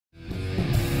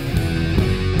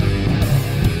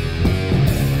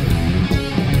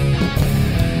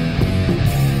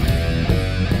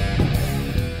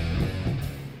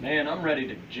ready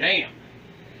to jam.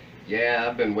 Yeah,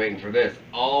 I've been waiting for this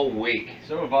all week.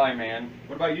 So have I, man.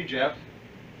 What about you, Jeff?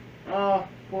 Hold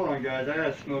on, guys. I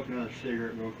gotta smoke another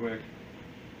cigarette real quick.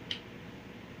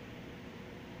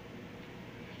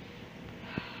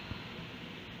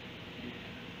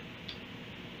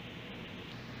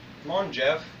 Come on,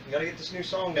 Jeff. You gotta get this new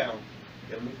song down.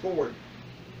 You gotta move forward.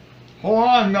 Hold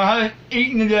on, I haven't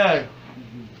eaten today.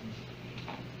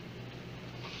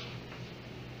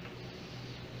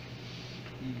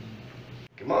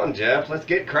 Come on, Jeff, let's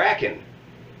get cracking.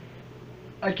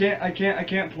 I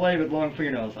can't play with long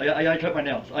fingernails. I gotta cut my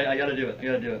nails. I gotta do it. I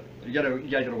gotta do it. You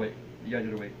guys gotta wait. You guys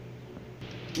gotta wait.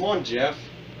 Come on, Jeff.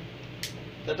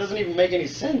 That doesn't even make any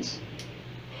sense.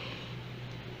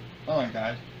 Hold on,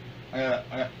 guys. I got.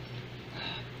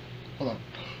 Hold on.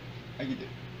 I get it.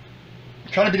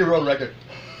 I'm trying to beat a world record.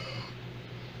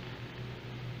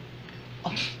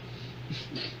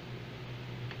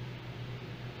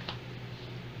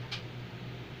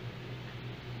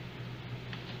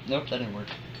 Nope, that didn't work.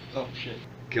 Oh shit.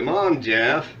 Come on,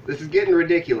 Jeff. This is getting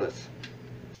ridiculous.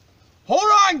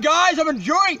 Hold on, guys. I'm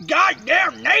enjoying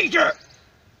goddamn nature.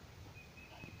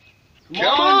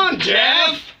 Come on,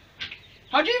 Jeff!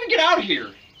 How'd you even get out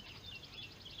here?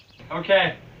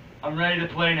 Okay, I'm ready to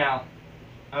play now.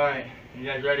 Alright, you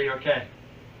guys ready? Okay,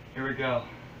 here we go.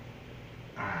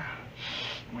 I'm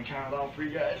gonna count it off for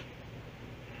you guys.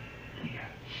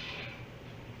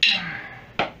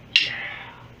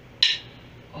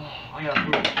 Oh, I gotta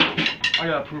poop. I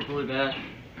gotta poop really bad.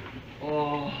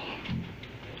 Oh.